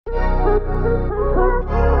We're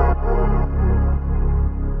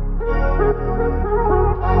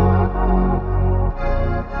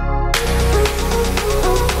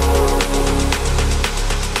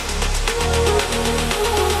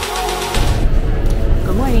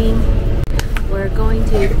going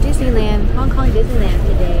to Disneyland, Hong Kong Disneyland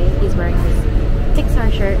today. He's wearing his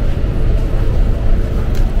Pixar shirt.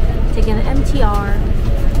 Taking an MTR.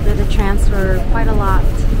 We had to transfer quite a lot. We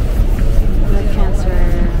had to transfer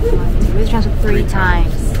 3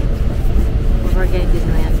 times before getting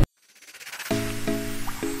Disneyland.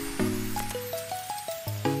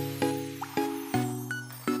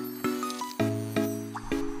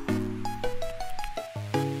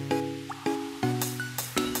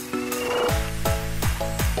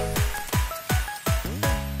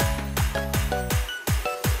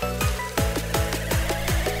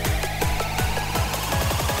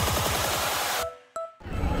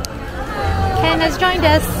 Has joined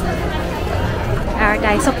us. Our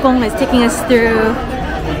guy Sokgong is taking us through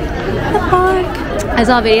the park. I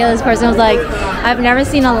saw a video. This person was like, "I've never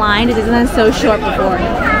seen a line to Disneyland so short before."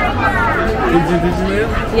 Into Disneyland?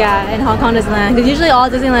 Yeah, in Hong Kong Disneyland. Because usually all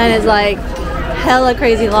Disneyland is like hella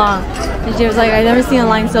crazy long. And she was like, "I've never seen a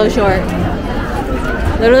line so short."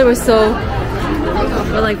 Literally, we're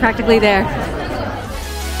like practically there.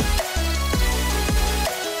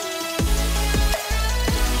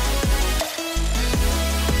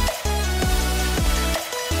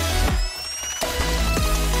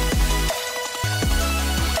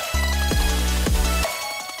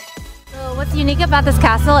 What's unique about this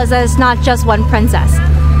castle is that it's not just one princess.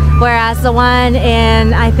 Whereas the one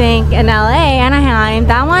in, I think, in LA, Anaheim,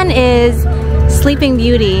 that one is Sleeping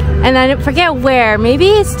Beauty. And I forget where, maybe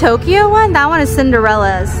it's Tokyo one? That one is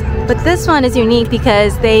Cinderella's. But this one is unique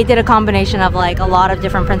because they did a combination of like a lot of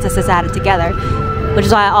different princesses added together. Which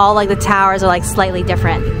is why all like the towers are like slightly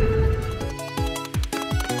different.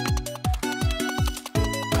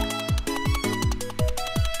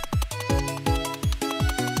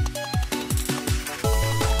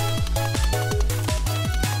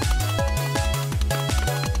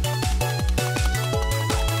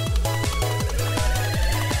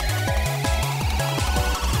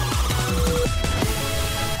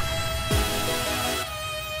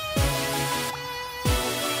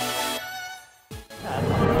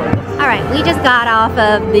 Alright, we just got off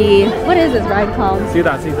of the, what is this ride called?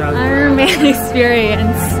 Iron Man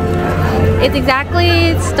Experience. It's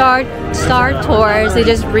exactly Star Tours. They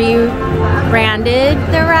just rebranded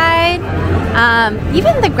the ride.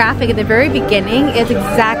 Even the graphic at the very beginning is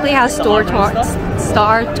exactly how Star Tours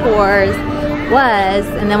was.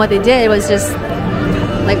 And then what they did was just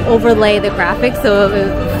like overlay the graphics so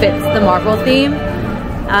it fits the Marvel theme.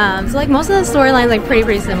 So like most of the storylines like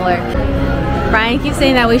pretty similar. Brian keeps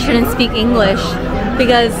saying that we shouldn't speak English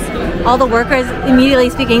because all the workers immediately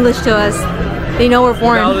speak English to us. They know we're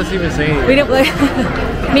foreign. How does even saying? We don't.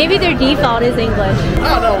 Maybe their default is English. I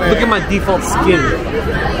don't know, man. Look at my default skin.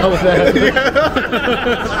 How was that?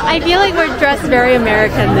 I feel like we're dressed very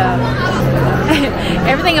American though.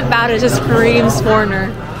 Everything about it just screams foreigner.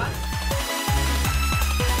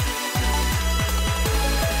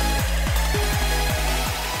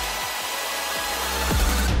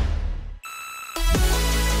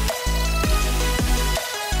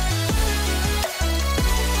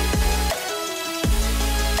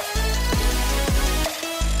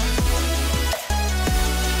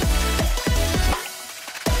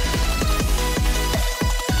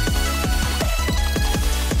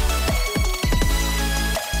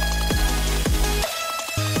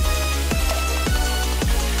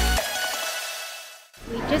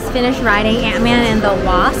 Just finished riding Ant-Man and the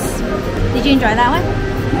Wasp. Did you enjoy that one?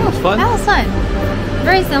 That was fun. That was fun.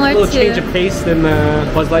 Very similar to a little change of pace than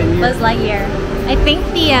Buzz Lightyear. Buzz Lightyear. I think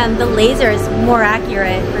the laser is more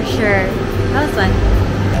accurate for sure. That was fun.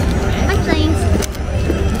 Hi, James.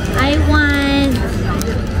 I want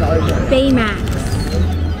Baymax.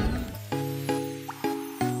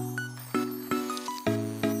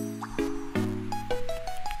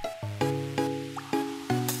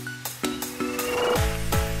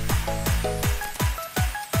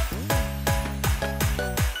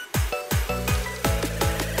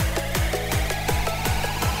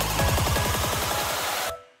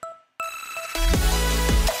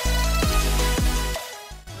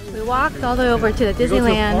 We walked all the way over to the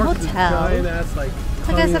Disneyland Hotel.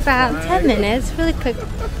 Took us about 10 minutes, really quick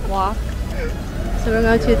walk. So we're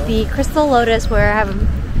going to the Crystal Lotus where you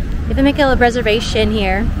have to make a reservation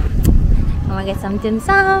here. I'm gonna get some dim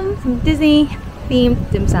sum, some Disney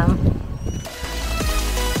themed dim sum.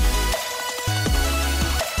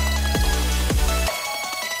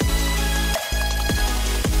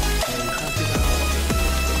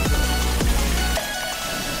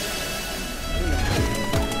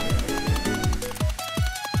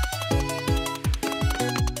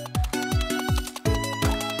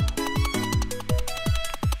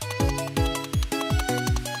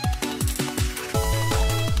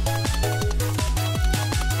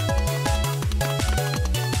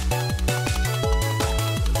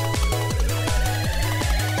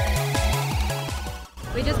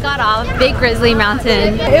 just got off Big Grizzly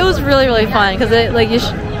Mountain. It was really fun because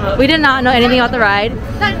we did not know anything about the ride,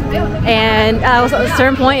 and at a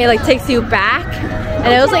certain point it like takes you back, and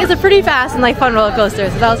it was like it's a pretty fast and like fun roller coaster.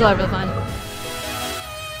 So that was really fun.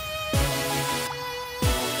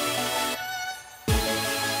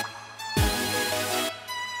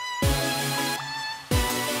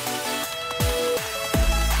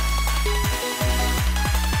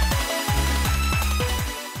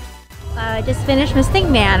 I just finished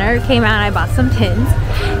visiting Manor, came out and I bought some pins,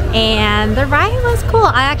 and the ride was cool.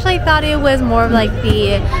 I actually thought it was more of like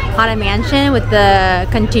the Haunted Mansion with the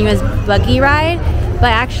continuous buggy ride, but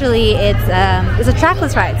actually it's a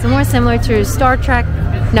trackless ride, so more similar to Star Wars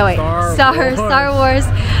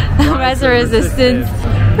Rise of Resistance.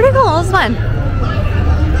 Pretty cool, it was fun.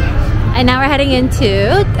 And now we're heading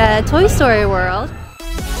into Toy Story World.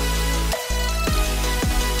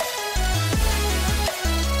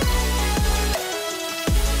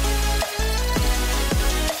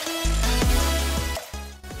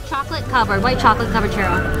 White chocolate covered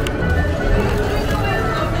churro.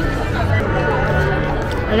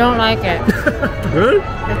 I don't like it. Really?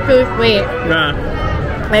 It's too sweet.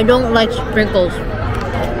 Yeah. I don't like sprinkles.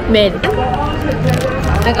 Mid.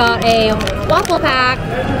 I got a waffle pack.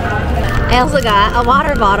 I also got a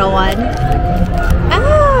water bottle one.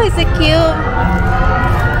 Oh, is it cute?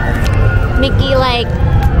 Mickey like.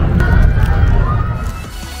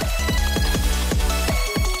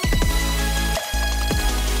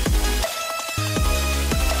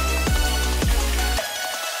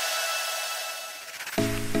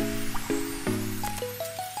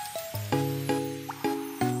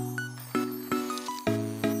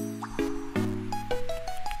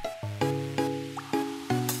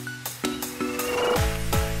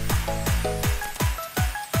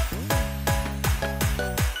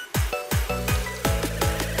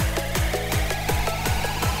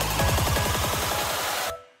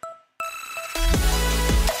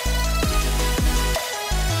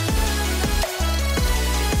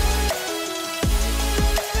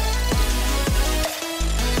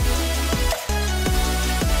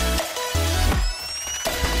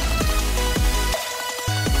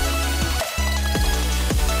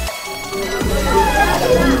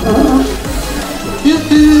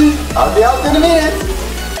 I'll be out in a minute.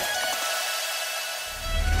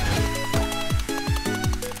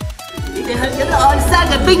 Thì hình như là sang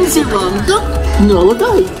cái binh sư vọng tốt nổ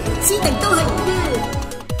thôi. Xin thành tôi hành đi.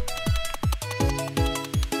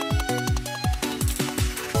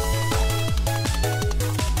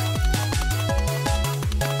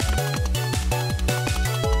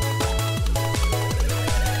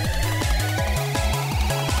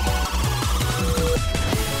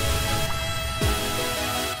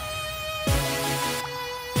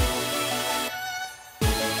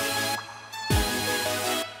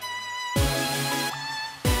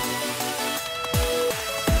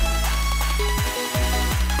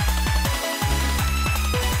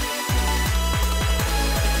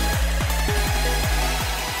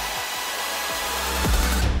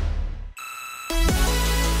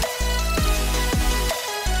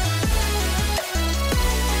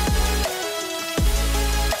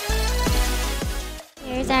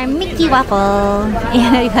 Our Mickey Waffle,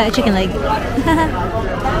 and we got a chicken leg.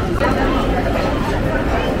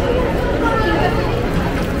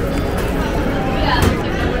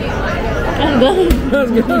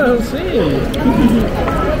 That's good. I'll see.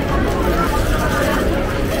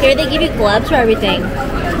 Here they give you gloves for everything.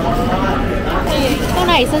 So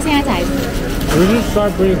nice, so sanitized. We should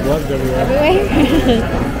start bringing gloves everywhere. Everywhere?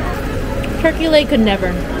 Turkey leg could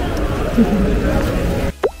never.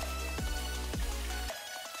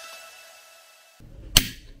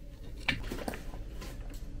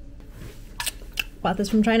 Bought this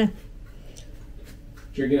from China.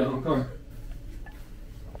 Drinking in Hong Kong.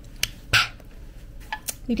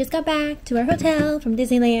 We just got back to our hotel from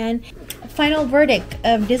Disneyland. Final verdict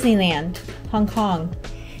of Disneyland Hong Kong.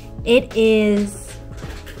 It is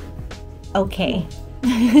okay.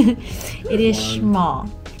 It is small.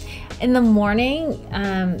 In the morning,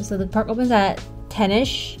 so the park opens at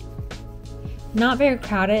 10ish. Not very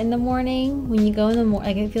crowded in the morning. When you go in the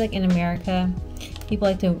morning, I feel like in America, people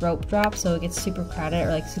like to rope drop, so it gets super crowded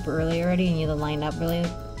or like super early already, and you have to line up really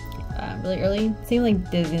early. Same like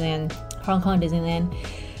Disneyland, Hong Kong Disneyland.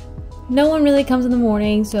 No one really comes in the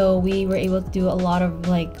morning, so we were able to do a lot of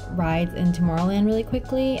like rides in Tomorrowland really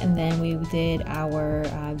quickly, and then we did our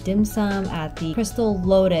Dimsum at the Crystal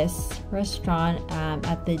Lotus restaurant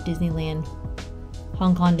at the Disneyland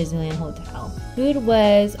Hong Kong Disneyland Hotel. Food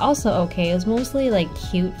was also okay. It was mostly like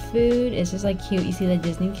cute food. It's just like cute. You see the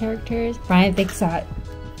Disney characters. Brian thinks that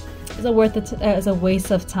it's a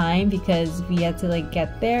waste of time because we had to like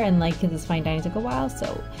get there and like because this fine dining took a while, so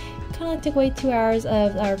kind of like took away 2 hours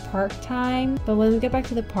of our park time. But when we get back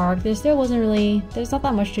to the park, there's not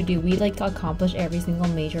that much to do. We like accomplished every single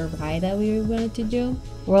major ride that we wanted to do.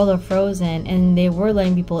 World of Frozen, and they were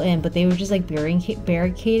letting people in, but they were just like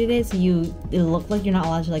barricaded it, so it looked like you're not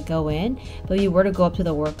allowed to like go in, but you were to go up to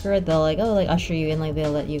the worker, they'll like usher you in, like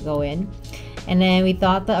they'll let you go in. And then we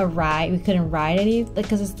thought that we couldn't ride any, like,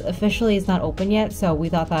 because officially it's not open yet, so we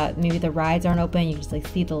thought that maybe the rides aren't open, you just like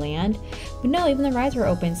see the land. But no, even the rides were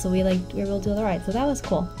open, so we were able to do the rides, so that was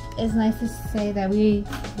cool. It's nice to say that we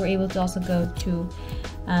were able to also go to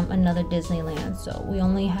another Disneyland. So we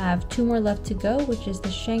only have 2 more left to go, which is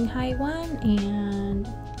the Shanghai one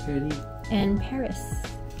and Paris.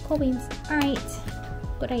 Cool beans. Alright,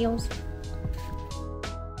 good adios.